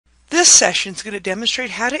This session is going to demonstrate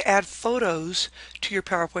how to add photos to your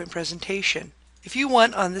PowerPoint presentation. If you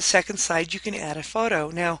want, on the second slide, you can add a photo.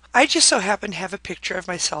 Now, I just so happen to have a picture of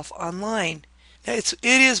myself online. Now, it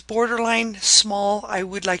is borderline small. I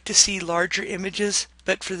would like to see larger images,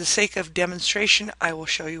 but for the sake of demonstration, I will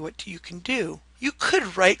show you what you can do. You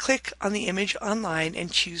could right-click on the image online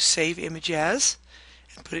and choose Save Image As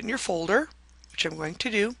and put it in your folder, which I'm going to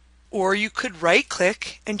do. Or you could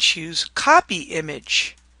right-click and choose Copy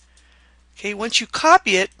Image. Okay, once you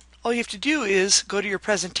copy it, all you have to do is go to your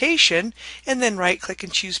presentation and then right-click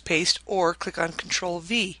and choose Paste, or click on Control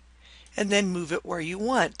V and then move it where you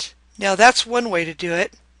want. Now that's one way to do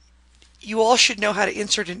it. You all should know how to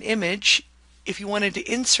insert an image. If you wanted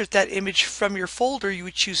to insert that image from your folder, you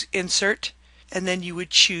would choose Insert, and then you would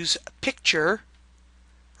choose Picture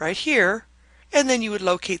right here, and then you would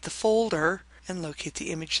locate the folder and locate the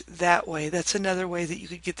image that way. That's another way that you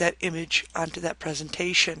could get that image onto that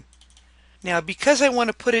presentation. Now, because I want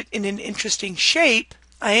to put it in an interesting shape,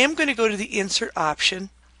 I am going to go to the Insert option.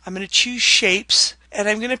 I'm going to choose Shapes, and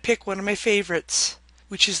I'm going to pick one of my favorites,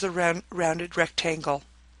 which is the rounded rectangle.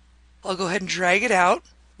 I'll go ahead and drag it out.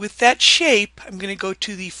 With that shape, I'm going to go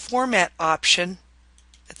to the Format option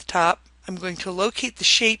at the top. I'm going to locate the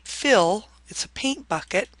shape Fill. It's a paint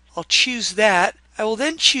bucket. I'll choose that. I will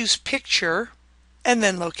then choose Picture, and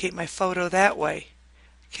then locate my photo that way.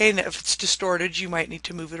 Okay, now if it's distorted, you might need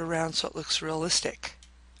to move it around so it looks realistic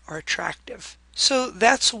or attractive. So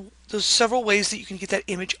that's those several ways that you can get that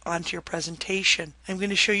image onto your presentation. I'm going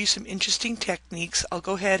to show you some interesting techniques. I'll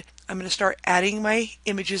go ahead, I'm going to start adding my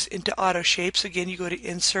images into auto shapes. Again, you go to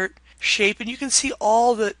Insert, Shape, and you can see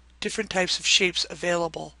all the different types of shapes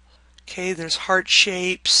available. Okay, there's heart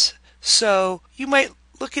shapes. So you might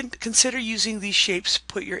look and consider using these shapes to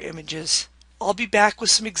put your images. I'll be back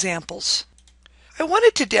with some examples. I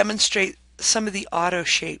wanted to demonstrate some of the auto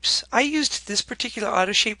shapes. I used this particular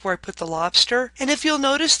auto shape where I put the lobster, and if you'll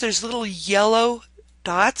notice there's little yellow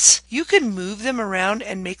dots. You can move them around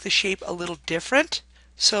and make the shape a little different.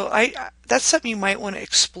 So that's something you might want to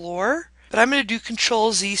explore, but I'm going to do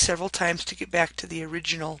Control Z several times to get back to the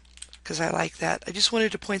original because I like that. I just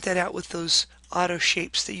wanted to point that out with those auto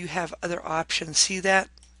shapes that you have other options. See that?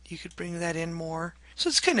 You could bring that in more. So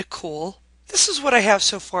it's kind of cool. This is what I have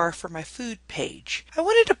so far for my food page. I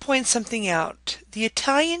wanted to point something out. The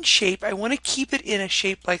Italian shape, I want to keep it in a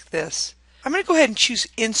shape like this. I'm going to go ahead and choose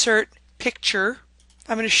Insert, Picture.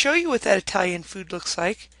 I'm going to show you what that Italian food looks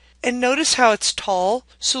like. And notice how it's tall.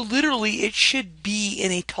 So literally it should be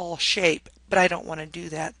in a tall shape, but I don't want to do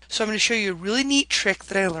that. So I'm going to show you a really neat trick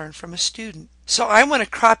that I learned from a student. So I want to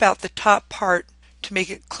crop out the top part to make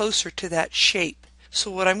it closer to that shape. So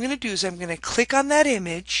what I'm going to do is I'm going to click on that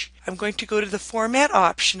image. I'm going to go to the Format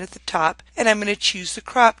option at the top, and I'm going to choose the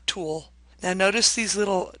Crop tool. Now notice these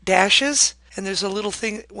little dashes, and there's a little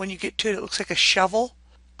thing when you get to it, it looks like a shovel.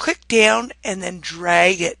 Click down and then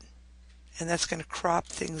drag it, and that's going to crop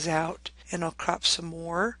things out. And I'll crop some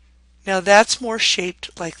more. Now that's more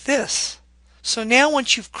shaped like this. So now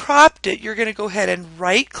once you've cropped it, you're going to go ahead and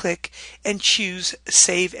right-click and choose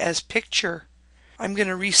Save as Picture. I'm going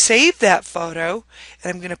to resave that photo,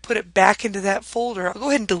 and I'm going to put it back into that folder. I'll go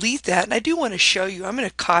ahead and delete that, and I do want to show you. I'm going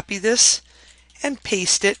to copy this and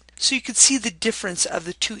paste it so you can see the difference of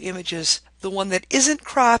the two images, the one that isn't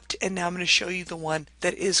cropped, and now I'm going to show you the one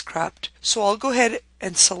that is cropped. So I'll go ahead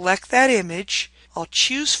and select that image. I'll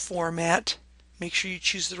choose Format. Make sure you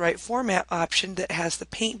choose the right format option that has the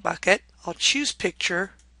paint bucket. I'll choose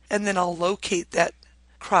Picture, and then I'll locate that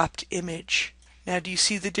cropped image. Now, do you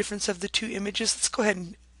see the difference of the two images? Let's go ahead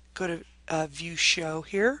and go to View Show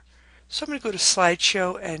here. So I'm going to go to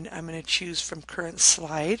Slideshow, and I'm going to choose from Current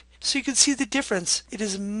Slide. So you can see the difference. It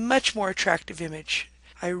is a much more attractive image.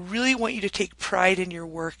 I really want you to take pride in your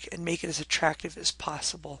work and make it as attractive as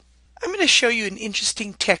possible. I'm going to show you an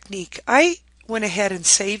interesting technique. I went ahead and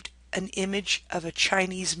saved an image of a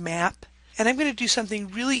Chinese map, and I'm going to do something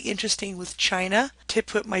really interesting with China to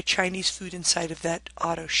put my Chinese food inside of that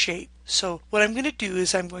auto shape. So what I'm going to do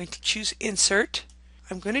is I'm going to choose Insert,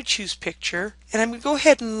 I'm going to choose Picture, and I'm going to go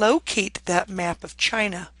ahead and locate that map of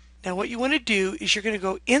China. Now what you want to do is you're going to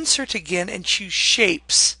go Insert again and choose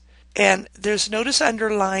Shapes. And notice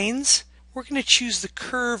under Lines, we're going to choose the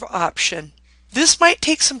Curve option. This might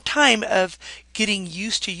take some time of getting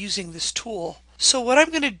used to using this tool. So what I'm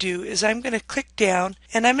going to do is I'm going to click down,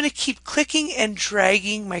 and I'm going to keep clicking and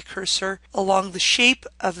dragging my cursor along the shape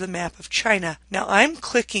of the map of China. Now I'm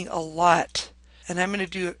clicking a lot, and I'm going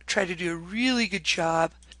to try to do a really good job.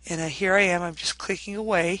 And here I am, I'm just clicking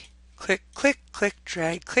away. Click, click, click,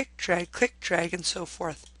 drag, and so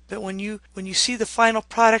forth. But when you see the final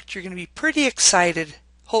product, you're going to be pretty excited.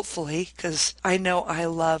 hopefully, because I know I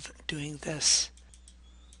love doing this.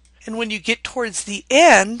 And when you get towards the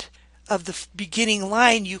end of the beginning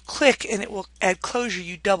line, you click and it will add closure.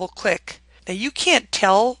 You double click. Now you can't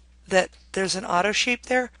tell that there's an auto shape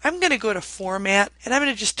there. I'm going to go to Format and I'm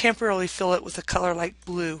going to just temporarily fill it with a color like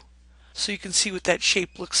blue so you can see what that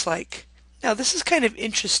shape looks like. Now this is kind of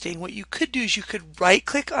interesting. What you could do is you could right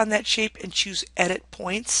click on that shape and choose Edit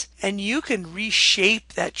Points, and you can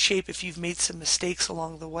reshape that shape if you've made some mistakes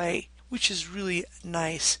along the way, which is really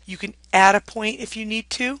nice. You can add a point if you need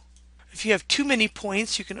to. If you have too many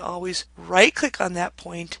points, you can always right click on that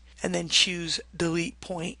point and then choose Delete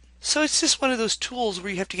Point. So it's just one of those tools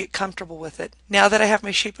where you have to get comfortable with it. Now that I have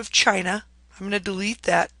my shape of China, I'm going to delete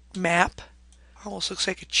that map. Almost looks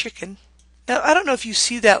like a chicken. Now, I don't know if you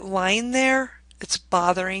see that line there. It's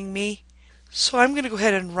bothering me. So I'm going to go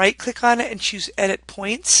ahead and right click on it and choose Edit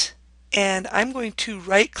Points. And I'm going to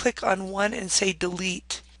right click on one and say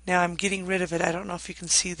Delete. Now I'm getting rid of it. I don't know if you can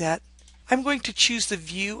see that. I'm going to choose the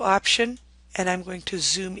View option and I'm going to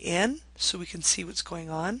zoom in so we can see what's going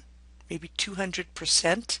on. Maybe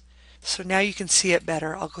 200%. So now you can see it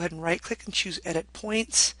better. I'll go ahead and right click and choose Edit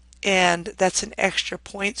Points. And that's an extra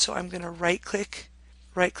point, so I'm going to right click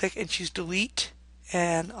and choose Delete,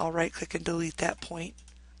 and I'll right click and delete that point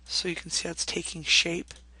so you can see how it's taking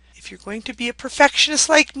shape. If you're going to be a perfectionist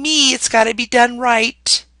like me, it's got to be done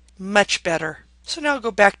right. Much better. So now I'll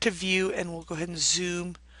go back to View and we'll go ahead and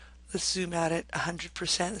zoom. Let's zoom out at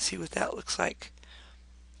 100% and see what that looks like.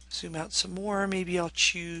 Zoom out some more. Maybe I'll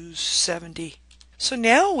choose 70. So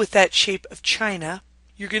now with that shape of China,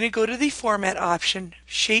 you're going to go to the Format option,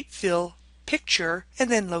 Shape Fill, Picture,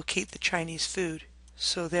 and then locate the Chinese food.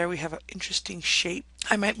 So there we have an interesting shape.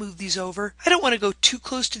 I might move these over. I don't want to go too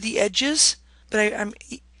close to the edges, but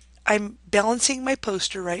I'm balancing my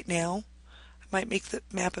poster right now. I might make the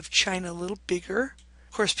map of China a little bigger.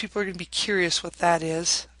 Of course, people are going to be curious what that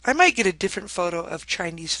is. I might get a different photo of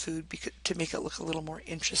Chinese food to make it look a little more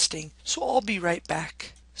interesting. So I'll be right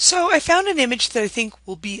back. So I found an image that I think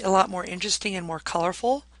will be a lot more interesting and more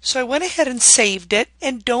colorful. So I went ahead and saved it,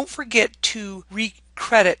 and don't forget to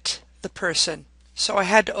recredit the person. So I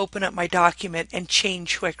had to open up my document and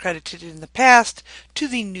change who I credited in the past to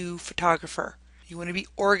the new photographer. You want to be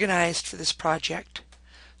organized for this project.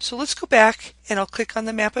 So let's go back and I'll click on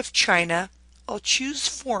the map of China. I'll choose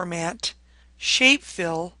Format, Shape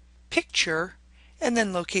Fill, Picture, and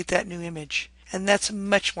then locate that new image. And that's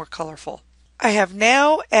much more colorful. I have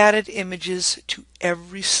now added images to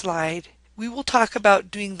every slide. We will talk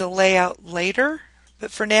about doing the layout later,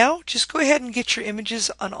 but for now, just go ahead and get your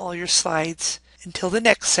images on all your slides. Until the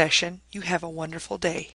next session, you have a wonderful day.